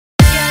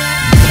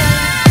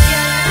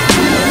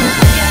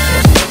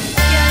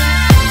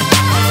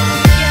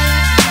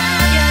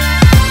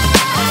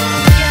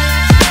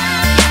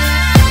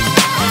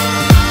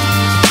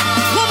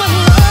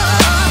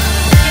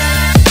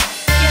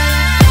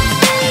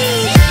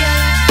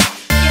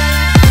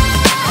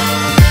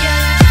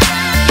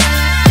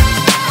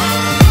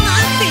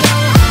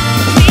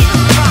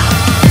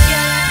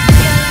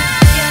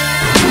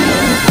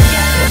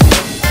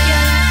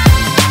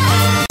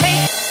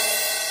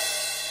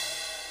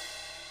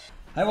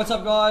Hey, what's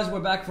up, guys? We're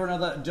back for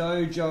another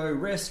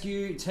Dojo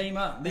Rescue Team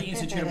Up, the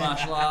Institute of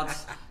Martial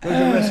Arts.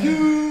 Dojo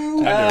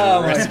Rescue!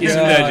 Rescue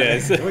some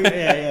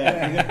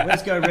dojos.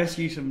 Let's go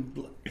rescue some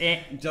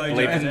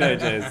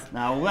dojos.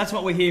 No, well, that's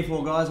what we're here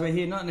for, guys. We're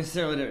here not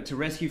necessarily to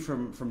rescue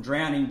from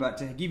drowning, but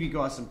to give you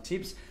guys some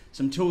tips,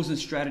 some tools and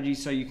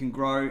strategies so you can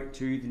grow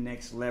to the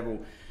next level.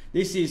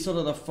 This is sort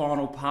of the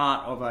final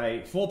part of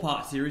a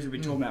 4-part series. We've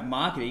been talking about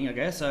marketing, I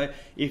guess. So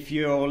if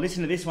you're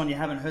listening to this one, you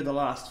haven't heard the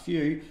last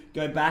few,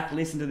 go back,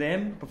 listen to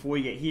them before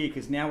you get here,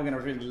 because now we're going to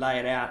really lay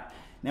it out.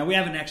 Now, we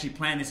haven't actually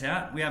planned this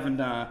out. We haven't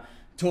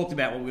talked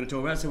about what we're going to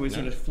talk about, so we're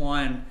sort of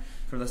flying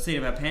from the seat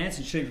of our pants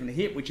and shooting from the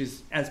hip, which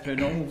is as per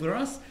normal for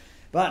us.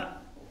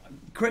 But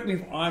correct me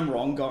if I'm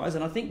wrong, guys,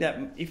 and I think that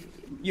if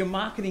your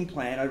marketing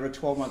plan over a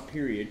 12-month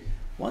period,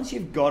 once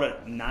you've got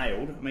it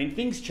nailed, I mean,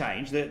 things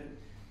change.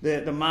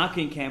 The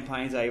marketing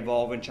campaigns, they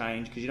evolve and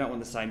change because you don't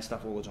want the same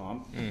stuff all the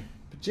time.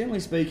 But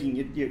generally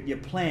speaking, your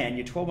plan,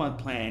 your 12-month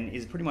plan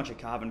is pretty much a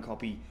carbon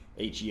copy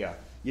each year.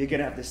 You're going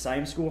to have the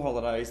same school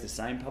holidays, the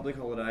same public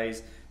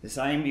holidays, the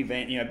same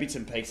event, bits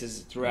and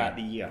pieces throughout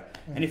the year.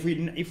 And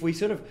if we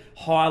sort of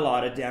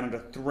highlight it down into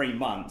 3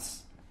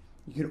 months,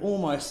 you can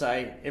almost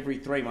say every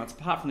 3 months,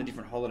 apart from the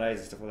different holidays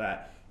and stuff like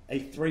that, a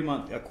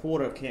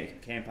quarter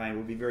campaign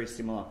will be very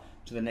similar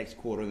to the next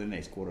quarter and the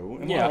next quarter.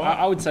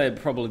 I would say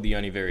probably the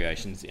only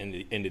variations in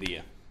the end of the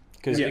year,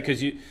 because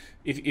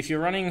if you're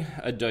running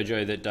a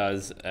dojo that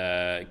does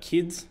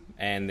kids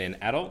and then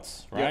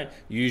adults, right?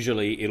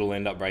 Usually it'll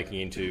end up breaking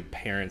into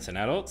parents and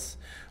adults,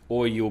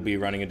 or you'll be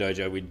running a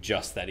dojo with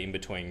just that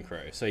in-between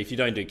crew. So if you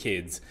don't do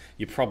kids,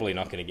 you're probably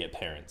not going to get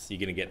parents. You're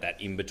going to get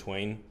that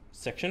in-between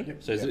section.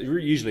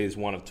 Usually there's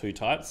one of two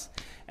types.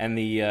 And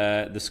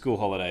the school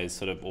holidays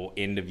sort of, or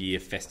end of year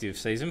festive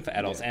season for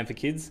adults and for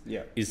kids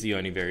is the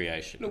only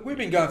variation. Look, we've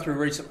been going through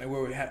recently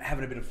where we're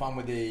having a bit of fun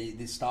with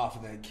the staff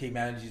and the key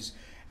managers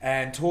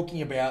and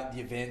talking about the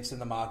events and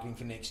the marketing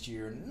for next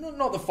year, and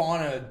not the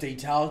finer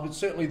details, but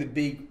certainly the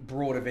big,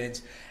 broad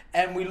events.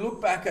 And we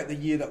look back at the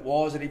year that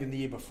was and even the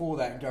year before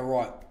that and go,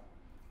 right,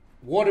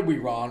 what did we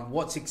run?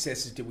 What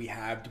successes did we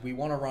have? Do we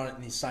want to run it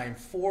in the same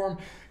forum?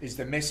 Is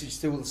the message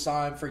still the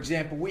same? For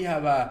example, we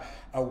have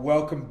a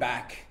welcome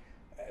back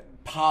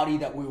party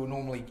that we were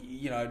normally,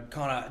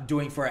 kind of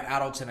doing for our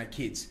adults and our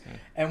kids.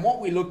 And what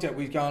we looked at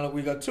was going, look,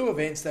 we got 2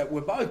 events that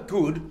were both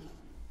good,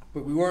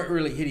 but we weren't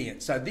really hitting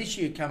it. So this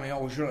year coming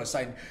up, or should I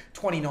say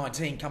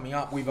 2019 coming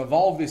up, we've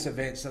evolved this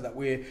event so that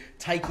we're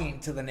taking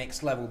it to the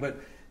next level.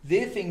 But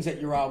they're things that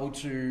you're able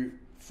to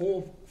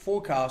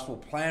forecast or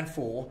plan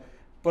for,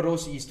 but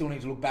also you still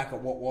need to look back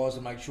at what was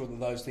and make sure that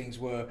those things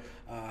were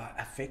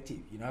effective.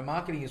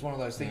 Marketing is one of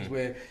those things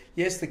where,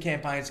 yes, the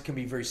campaigns can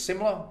be very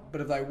similar, but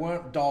if they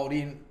weren't dialed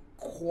in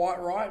quite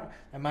right,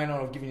 they may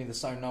not have given you the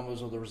same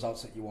numbers or the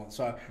results that you want.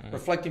 So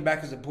reflecting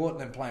back is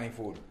important and planning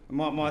forward.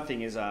 My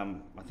thing is, I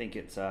think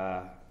it's,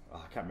 I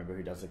can't remember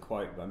who does the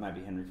quote, but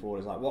maybe Henry Ford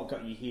is like, what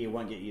got you here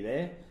won't get you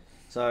there.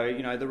 So,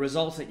 the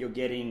results that you're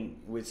getting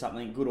with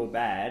something good or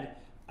bad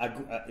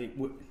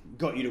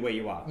got you to where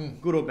you are,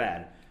 good or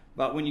bad.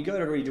 But when you go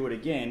to redo it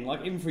again,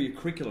 like even for your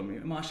curriculum,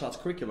 your martial arts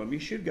curriculum, you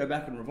should go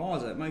back and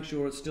revise it, make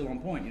sure it's still on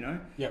point,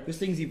 Because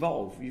things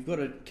evolve. You've got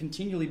to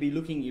continually be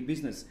looking at your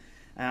business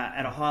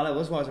at a high level.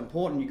 That's why it's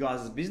important, you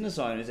guys as business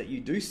owners, that you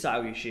do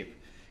sail your ship.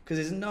 Because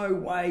there's no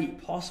way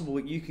possible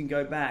that you can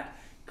go back,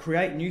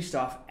 create new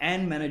stuff,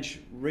 and manage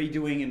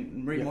redoing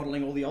and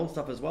remodeling all the old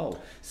stuff as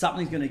well.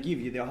 Something's going to give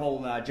you the whole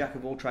jack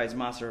of all trades,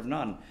 master of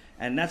none.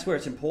 And that's where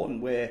it's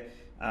important, where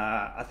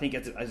I think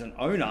as an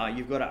owner,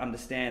 you've got to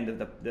understand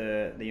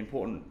the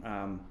important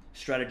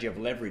strategy of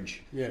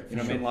leverage. Yeah, you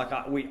know what I mean? Like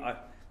I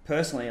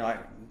personally,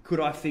 could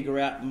I figure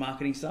out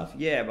marketing stuff?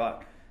 Yeah,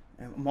 but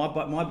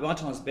my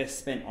time's best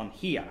spent on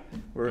here.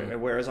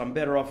 Whereas I'm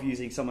better off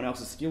using someone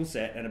else's skill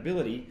set and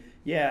ability.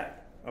 Yeah,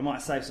 I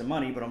might save some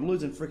money, but I'm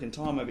losing freaking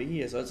time over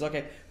here. So it's like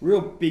a real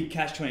big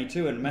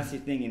catch-22 and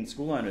massive thing in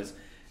school owners.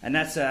 And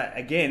that's,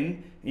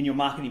 again, in your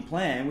marketing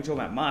plan, we're talking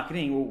about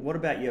marketing. Well, what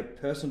about your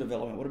personal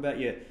development? What about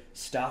your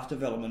staff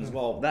development as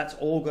well? That's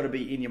all got to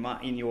be in your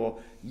marketing, in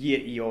your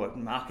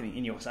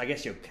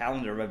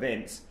calendar of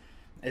events,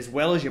 as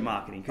well as your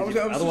marketing, because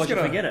otherwise you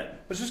forget it. I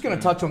was just going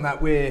to touch on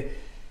that, where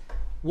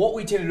what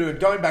we tend to do,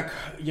 going back,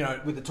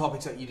 with the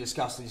topics that you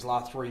discussed in these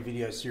last 3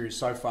 video series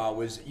so far,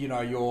 was,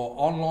 your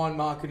online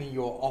marketing,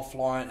 your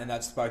offline, and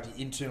that's both the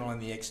internal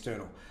and the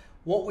external.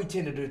 What we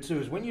tend to do too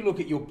is when you look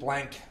at your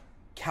blank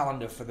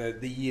calendar for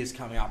the years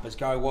coming up, is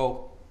go,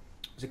 well,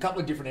 there's a couple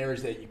of different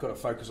areas that you've got to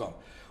focus on.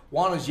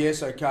 One is,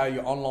 yes, okay,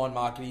 your online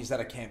marketing, is that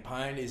a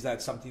campaign? Is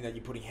that something that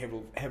you're putting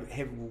heavily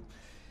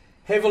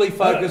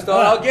focused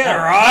on? I'll get it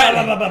right.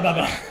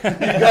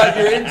 You've got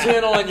your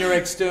internal and your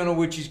external,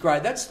 which is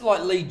great. That's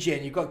like lead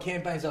gen. You've got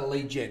campaigns that are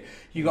lead gen.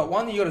 You've got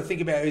one that you've got to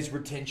think about is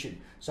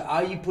retention. So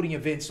are you putting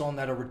events on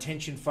that are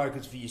retention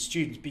focused for your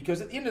students?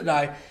 Because at the end of the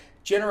day,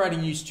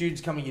 generating new students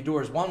coming your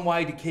door is one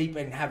way to keep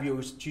and have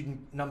your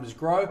student numbers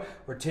grow.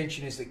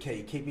 Retention is the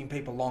key, keeping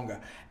people longer.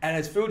 And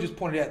as Phil just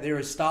pointed out, there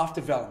is staff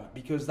development,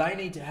 because they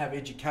need to have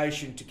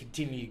education to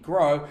continue to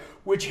grow,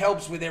 which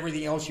helps with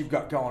everything else you've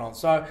got going on.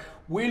 So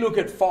we look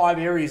at 5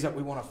 areas that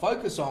we want to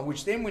focus on,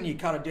 which then when you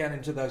cut it down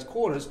into those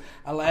quarters,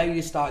 allow you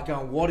to start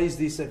going, what is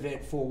this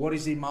event for? What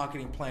is the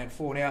marketing plan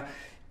for? Now,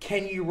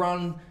 can you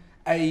run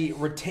a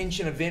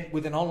retention event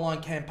with an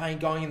online campaign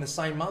going in the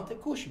same month?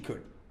 Of course you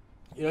could.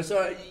 You know,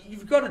 so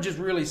you've got to just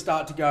really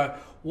start to go,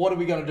 what are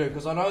we going to do?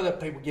 Because I know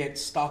that people get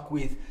stuck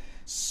with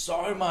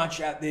so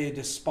much at their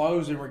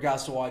disposal in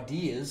regards to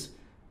ideas,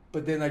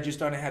 but then they just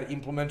don't know how to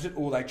implement it,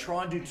 or they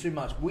try and do too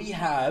much. We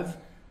have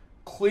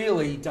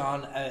clearly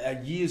done,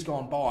 a years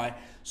gone by,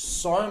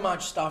 so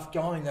much stuff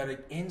going that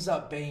it ends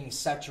up being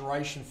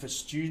saturation for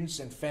students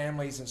and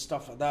families and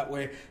stuff like that,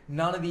 where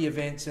none of the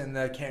events and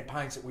the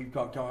campaigns that we've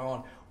got going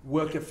on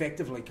work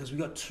effectively because we've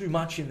got too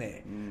much in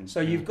there.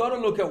 So you've got to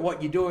look at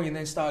what you're doing and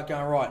then start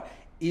going, right,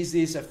 is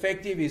this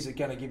effective? Is it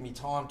going to give me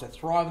time to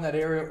thrive in that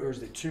area, or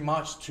is it too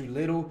much, too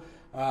little?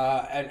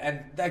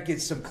 And that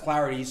gets some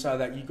clarity so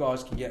that you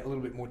guys can get a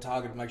little bit more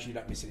targeted and make sure you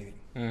don't miss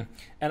anything.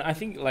 And I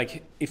think,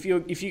 like, if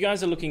you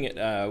guys are looking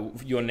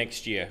at your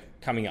next year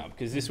coming up,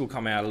 because this will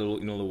come out in a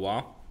little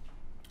while,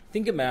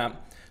 think about,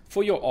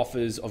 for your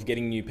offers of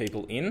getting new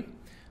people in,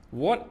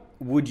 what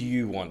would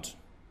you want,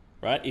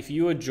 right? If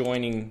you are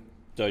joining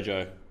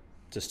Dojo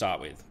to start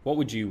with, what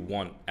would you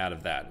want out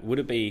of that? Would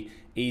it be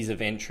ease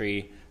of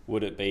entry?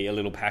 Would it be a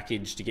little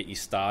package to get you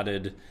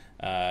started?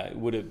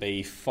 Would it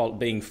be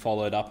being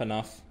followed up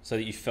enough so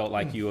that you felt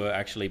like you were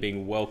actually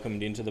being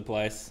welcomed into the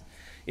place?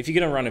 If you're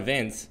going to run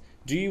events,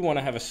 do you want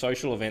to have a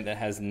social event that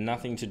has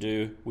nothing to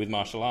do with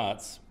martial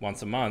arts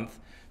once a month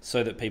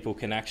so that people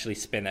can actually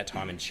spend that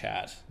time and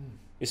chat?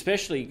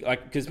 Especially,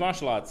 like, because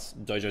martial arts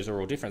dojos are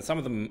all different. Some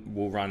of them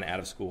will run out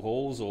of school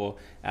halls or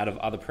out of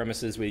other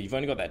premises where you've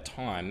only got that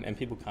time and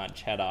people can't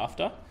chat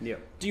after.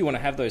 Yep. Do you want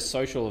to have those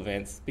social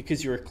events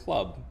because you're a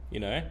club, you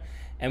know?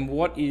 And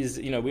what is,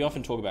 you know, we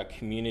often talk about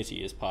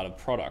community as part of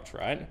product,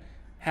 right?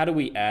 How do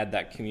we add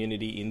that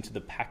community into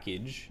the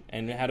package,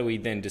 and how do we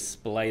then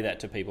display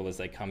that to people as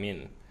they come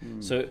in?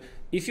 So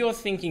if you're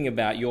thinking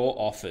about your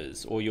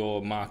offers or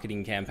your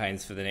marketing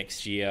campaigns for the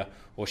next year,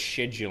 or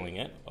scheduling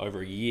it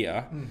over a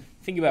year,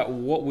 think about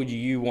what would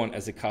you want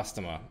as a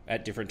customer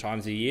at different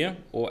times of the year,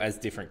 or as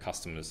different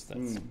customers.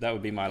 That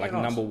would be my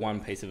number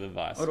one piece of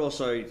advice. I'd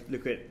also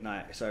look at,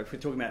 so if we're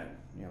talking about,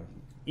 you know,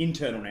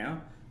 internal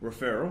now,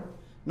 referral,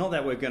 not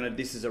that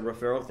this is a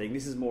referral thing,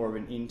 this is more of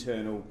an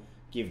internal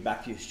give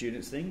back to your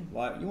students thing.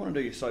 Like, you want to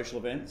do your social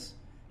events,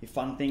 your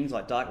fun things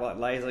like Dark Light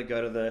Laser,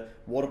 go to the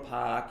water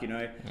park, you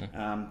know,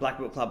 Black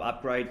Belt Club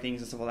upgrade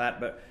things and stuff like that.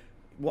 But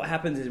what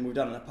happens is, and we've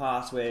done in the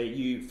past, where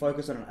you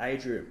focus on an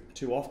age group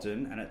too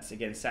often, and it's,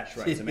 again,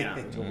 saturates them out.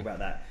 We'll talk about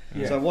that.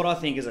 So what I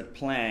think is a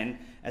plan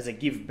as a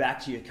give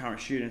back to your current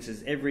students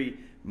is every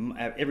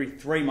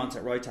 3 months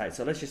it rotates.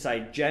 So let's just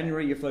say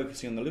January you're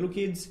focusing on the little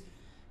kids,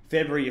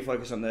 February you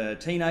focus on the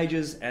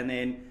teenagers, and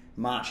then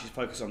March you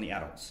focus on the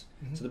adults.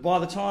 So by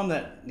the time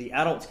that the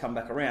adults come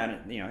back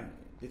around, you know,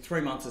 the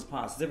 3 months has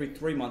passed. Every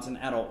 3 months an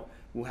adult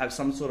will have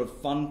some sort of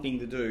fun thing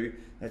to do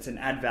that's an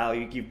add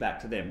value, give back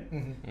to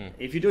them.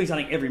 If you're doing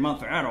something every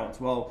month for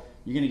adults, well,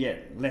 you're going to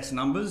get less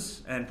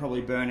numbers and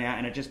probably burn out,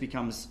 and it just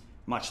becomes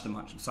much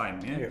the same.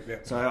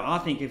 So I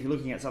think if you're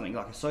looking at something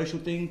like a social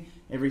thing,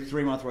 every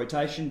 3 month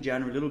rotation,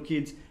 January little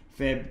kids,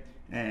 Feb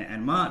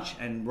and March,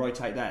 and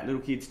rotate that,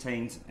 little kids,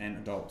 teens and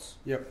adults.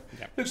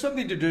 Look,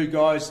 something to do,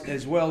 guys,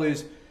 as well,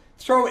 is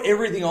throw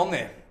everything on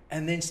there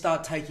and then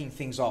start taking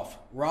things off,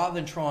 rather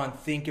than try and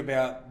think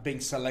about being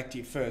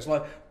selective first.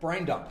 Like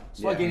brain dump.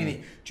 It's like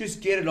anything.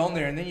 Just get it on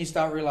there, and then you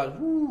start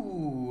realizing,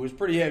 ooh, it's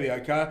pretty heavy,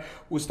 okay?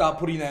 We'll start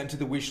putting that into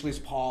the wish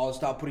list pile,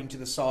 start putting to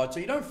the side,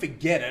 so you don't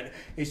forget it.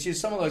 It's just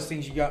some of those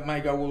things you may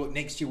go, well, look,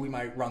 next year we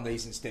may run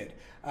these instead.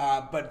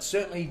 But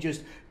certainly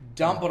just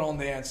dump it on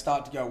there and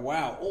start to go,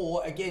 wow.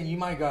 Or again, you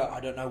may go, I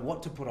don't know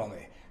what to put on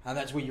there. And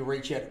that's where you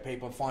reach out to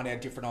people and find out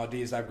different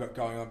ideas they've got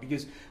going on,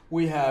 because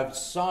we have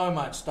so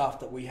much stuff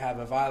that we have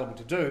available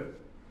to do.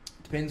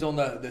 Depends on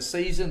the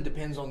season,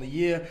 depends on the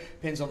year,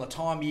 depends on the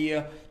time of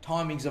year.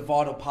 Timing's a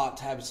vital part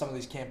to have some of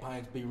these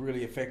campaigns be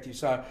really effective.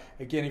 So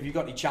again, if you've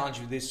got any challenges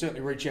with this,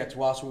 certainly reach out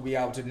to us. We'll be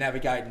able to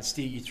navigate and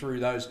steer you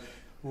through those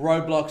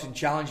roadblocks and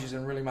challenges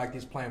and really make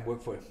this plan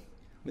work for you.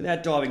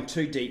 Without diving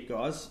too deep,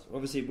 guys,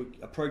 obviously we're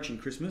approaching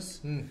Christmas.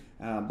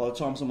 By the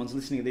time someone's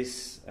listening to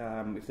this,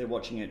 if they're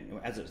watching it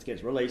as it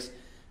gets released,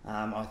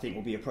 I think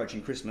we'll be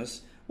approaching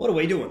Christmas. What are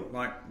we doing?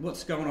 Like,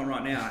 what's going on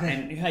right now?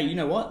 And hey, you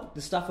know what?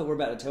 The stuff that we're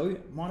about to tell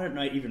you might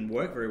not even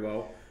work very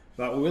well,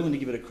 but we're willing to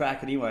give it a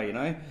crack anyway, you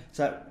know?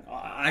 So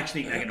I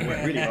actually think it's going to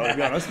work really well, to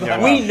be honest.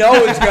 We know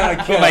it's going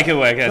to kill. We'll make it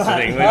work, that's the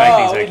thing.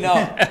 We'll make things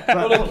work.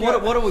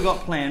 But what have we got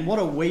planned? What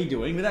are we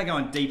doing? Without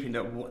going deep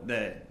into what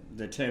the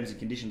terms and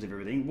conditions of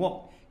everything,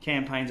 what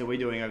campaigns are we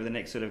doing over the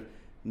next sort of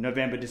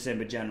November,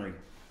 December, January?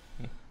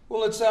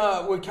 Well,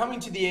 we're coming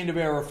to the end of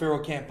our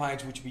referral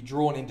campaigns, which will be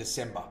drawn in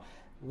December.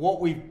 what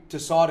we've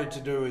decided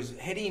to do is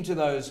heading into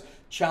those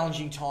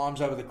challenging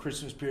times over the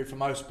Christmas period for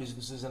most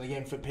businesses, and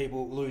again for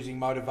people losing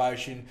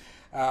motivation.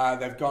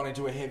 They've gone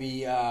into a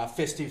heavy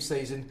festive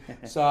season.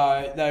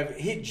 So they've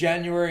hit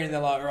January and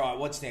they're like, right,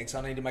 what's next?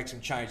 I need to make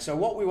some change. So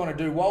what we want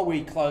to do while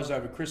we close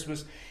over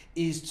Christmas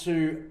is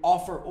to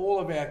offer all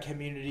of our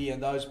community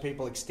and those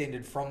people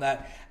extended from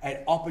that an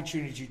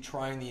opportunity to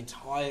train the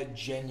entire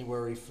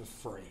January for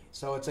free.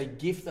 So it's a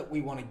gift that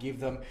we want to give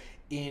them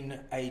in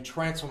a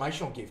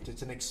transformational gift.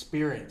 It's an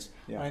experience.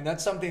 Yeah. I mean,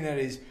 that's something that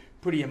is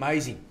pretty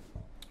amazing.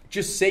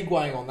 Just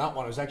segueing on that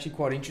one, it was actually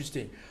quite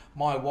interesting.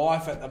 My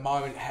wife at the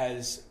moment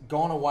has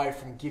gone away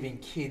from giving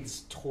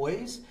kids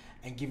toys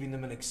and giving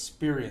them an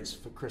experience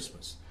for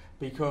Christmas,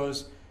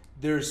 because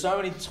there are so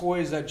many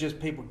toys that just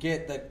people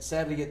get that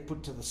sadly get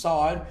put to the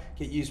side,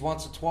 get used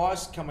once or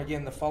twice, come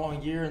again the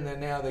following year, and then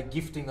now they're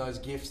gifting those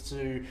gifts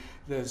to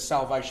the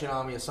Salvation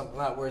Army or something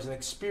like that. Whereas an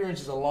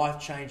experience is a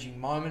life-changing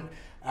moment.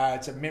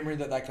 It's a memory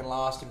that they can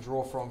last and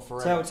draw from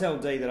forever. Tell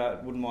Dee that I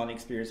wouldn't mind the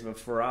experience of a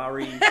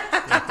Ferrari.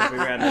 Probably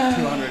around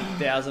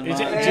 200,000 miles.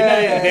 Do you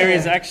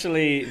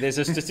know, there's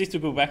a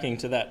statistical backing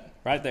to that,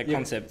 right? That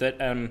concept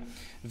that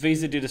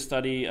Visa did a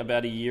study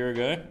about a year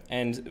ago,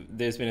 and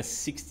there's been a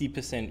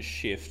 60%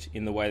 shift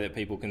in the way that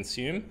people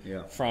consume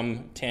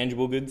from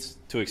tangible goods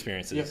to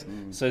experiences.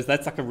 So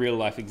that's like a real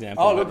life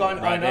example. Oh, look,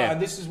 I know. And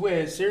this is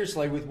where,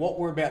 seriously, with what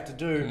we're about to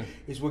do,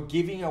 is we're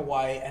giving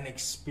away an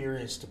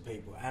experience to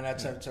people. And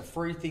it's a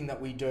free thing that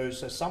we do.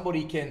 So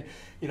somebody can,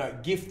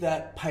 gift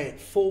that, pay it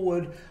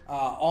forward,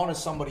 honour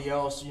somebody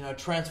else,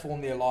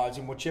 transform their lives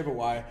in whichever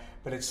way.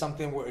 But it's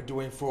something we're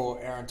doing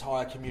for our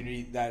entire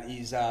community that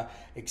is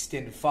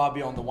extended far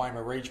beyond the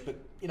Waymar reach. But,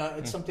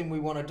 it's something we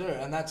want to do.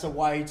 And that's a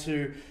way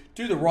to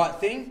do the right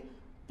thing.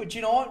 But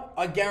you know what?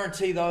 I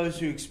guarantee those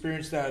who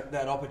experience that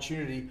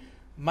opportunity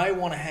may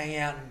want to hang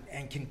out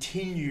and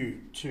continue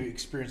to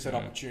experience that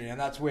opportunity. And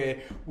that's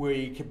where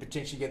we can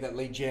potentially get that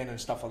lead gen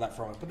and stuff like that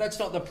from it. But that's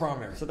not the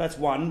primary. So that's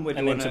one.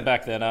 And then to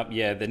back that up,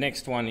 the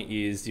next one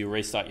is you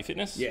restart your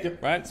fitness. Yeah.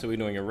 Right? So we're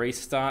doing a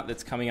restart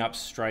that's coming up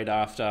straight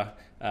after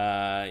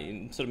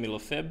in sort of middle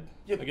of Feb,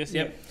 I guess.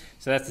 Yep.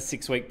 So that's a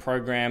 6-week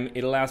program.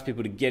 It allows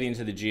people to get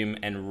into the gym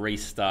and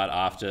restart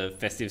after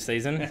festive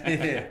season,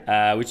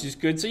 which is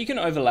good. So you can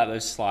overlap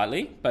those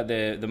slightly, but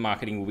the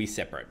marketing will be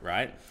separate,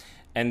 right?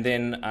 And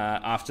then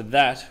after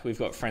that, we've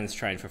got Friends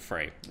Train for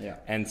free,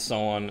 and so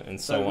on and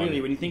so on. So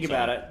really, when you think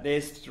about it,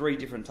 there's 3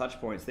 different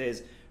touch points.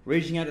 There's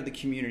reaching out to the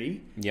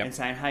community and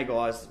saying, hey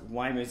guys,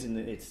 Waymar's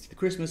it's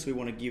Christmas, we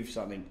want to give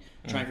something,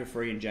 train for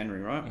free in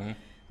January, right? Mm-hmm.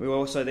 We're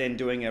also then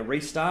doing a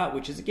restart,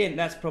 which is, again,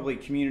 that's probably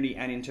community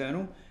and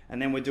internal. And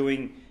then we're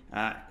doing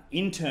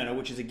internal,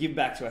 which is a give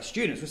back to our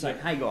students. We're saying,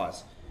 hey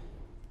guys,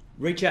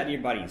 reach out to your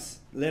buddies,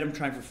 let them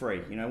train for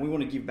free. We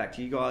want to give back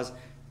to you guys.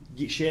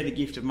 Share the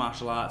gift of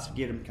martial arts,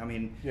 get them to come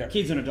in. Yeah.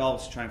 Kids and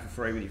adults train for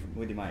free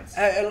with your mates.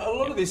 A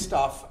lot of this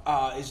stuff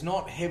is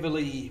not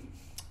heavily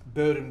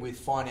burdened with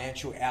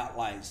financial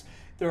outlays.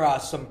 There are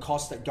some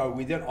costs that go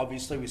with it,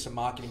 obviously, with some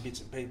marketing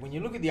bits and pieces. When you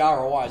look at the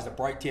ROIs, the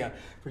breakdown,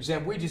 for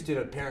example, we just did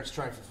a Parents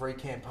Train for Free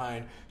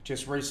campaign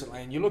just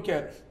recently, and you look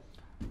at,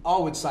 I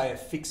would say, a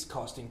fixed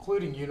cost,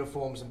 including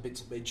uniforms and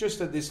bits and pieces.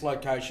 Just at this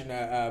location,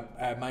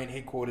 our main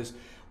headquarters,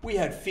 we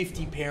had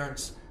 50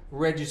 parents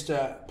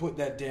register, put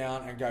that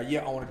down, and go,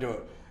 I want to do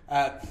it.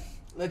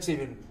 Let's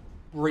even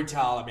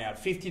retail amount,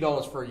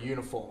 $50 for a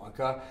uniform,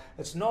 okay?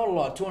 It's not a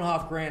lot,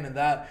 $2,500 in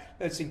that.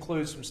 Let's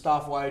include some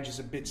staff wages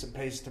and bits and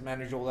pieces to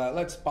manage all that.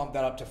 Let's bump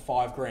that up to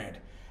 $5,000.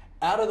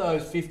 Out of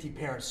those 50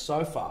 parents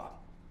so far,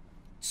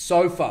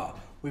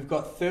 we've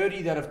got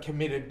 30 that have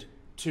committed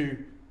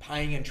to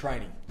paying and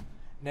training.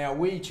 Now,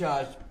 we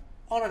charge,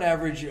 on an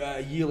average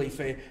yearly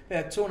fee,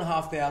 about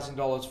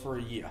 $2,500 for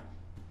a year.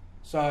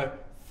 So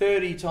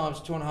 30 times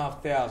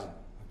 $2,500.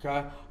 Okay,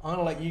 I'm going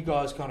to let you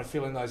guys kind of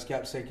fill in those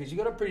gaps there, because you've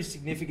got a pretty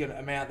significant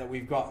amount that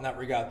we've got in that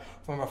regard.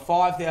 From a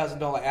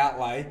 $5,000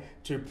 outlay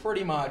to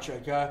pretty much,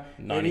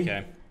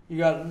 $90K. You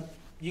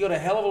got a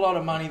hell of a lot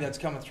of money that's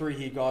coming through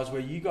here, guys,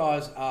 where you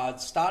guys are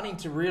starting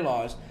to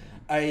realise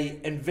a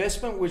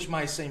investment which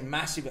may seem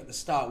massive at the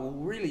start,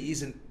 really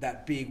isn't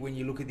that big when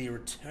you look at the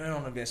return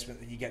on investment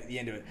that you get at the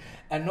end of it.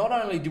 And not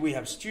only do we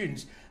have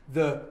students,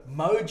 the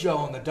mojo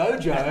on the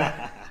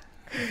dojo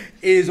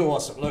is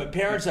awesome. Look,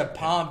 parents are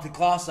pumped, the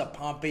classes are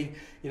pumping,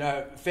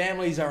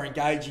 families are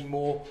engaging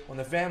more. When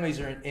the families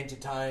are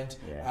entertained,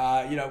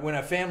 when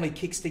a family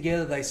kicks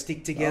together, they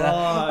stick together.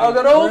 I've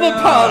got all the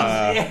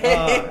puns.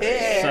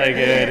 So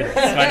good. It's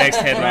my next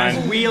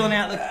headline. Wheeling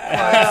out the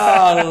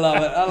I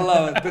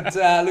love it.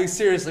 But look,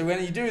 seriously,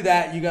 when you do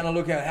that, you're going to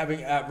look at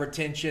having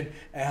retention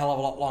a hell of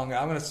a lot longer.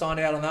 I'm going to sign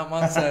out on that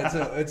one,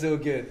 so it's all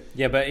good.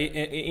 Yeah, but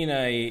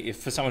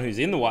for someone who's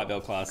in the white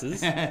belt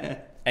classes,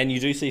 and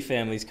you do see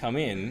families come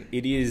in,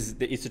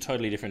 it's a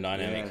totally different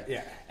dynamic.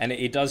 Yeah. And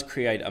it does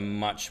create a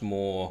much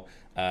more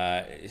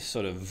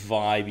sort of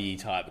vibey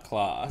type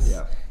class.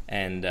 Yeah.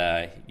 And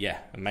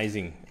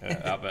amazing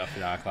up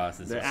in our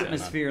classes. The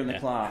atmosphere in the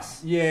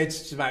class. Yeah,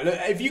 it's mate. Look,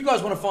 if you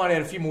guys want to find out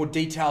a few more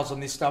details on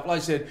this stuff, like I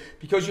said,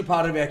 because you're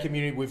part of our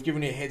community, we've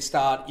given you a head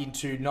start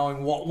into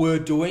knowing what we're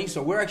doing.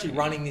 So we're actually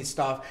running this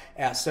stuff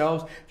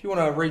ourselves. If you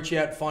want to reach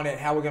out and find out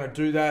how we're going to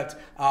do that,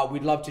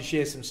 we'd love to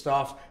share some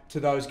stuff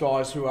to those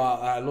guys who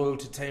are loyal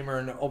to Teamer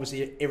and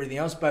obviously everything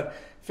else. But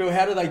Phil,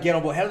 how do they get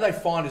on board? How do they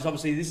find us?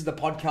 Obviously, this is the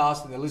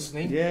podcast and they're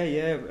listening.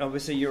 Yeah.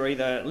 Obviously, you're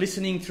either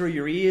listening through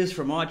your ears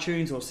from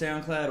iTunes or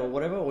SoundCloud or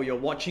whatever, or you're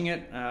watching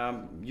it,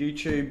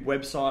 YouTube,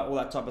 website, all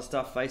that type of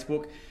stuff,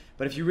 Facebook.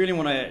 But if you really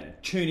want to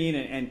tune in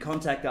and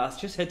contact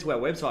us, just head to our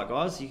website,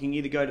 guys. You can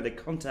either go to the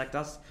Contact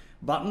Us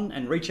button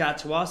and reach out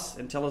to us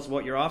and tell us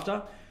what you're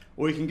after,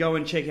 or you can go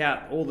and check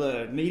out all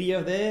the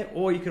media there,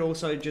 or you could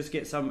also just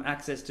get some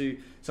access to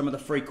some of the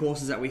free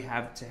courses that we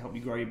have to help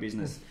you grow your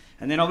business.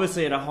 And then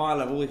obviously at a higher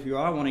level, if you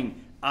are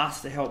wanting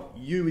us to help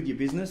you with your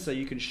business so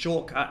you can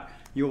shortcut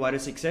your way to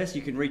success,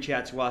 you can reach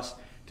out to us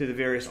to the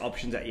various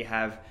options that you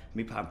have and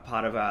be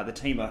part of the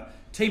team. But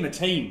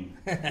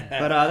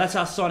that's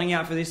us signing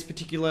out for this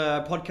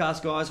particular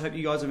podcast, guys. Hope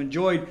you guys have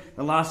enjoyed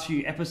the last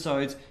few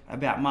episodes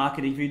about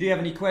marketing. If you do have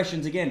any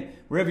questions, again,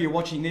 wherever you're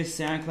watching this,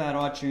 SoundCloud,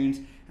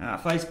 iTunes,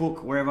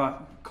 Facebook, wherever,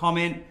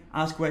 comment,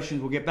 ask questions.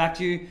 We'll get back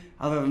to you.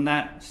 Other than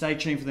that, stay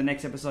tuned for the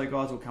next episode,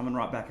 guys. We'll come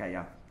right back at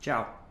you.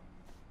 Ciao.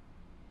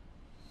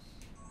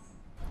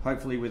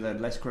 Hopefully with a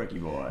less quirky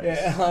voice.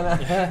 Yeah,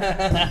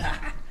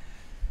 I know.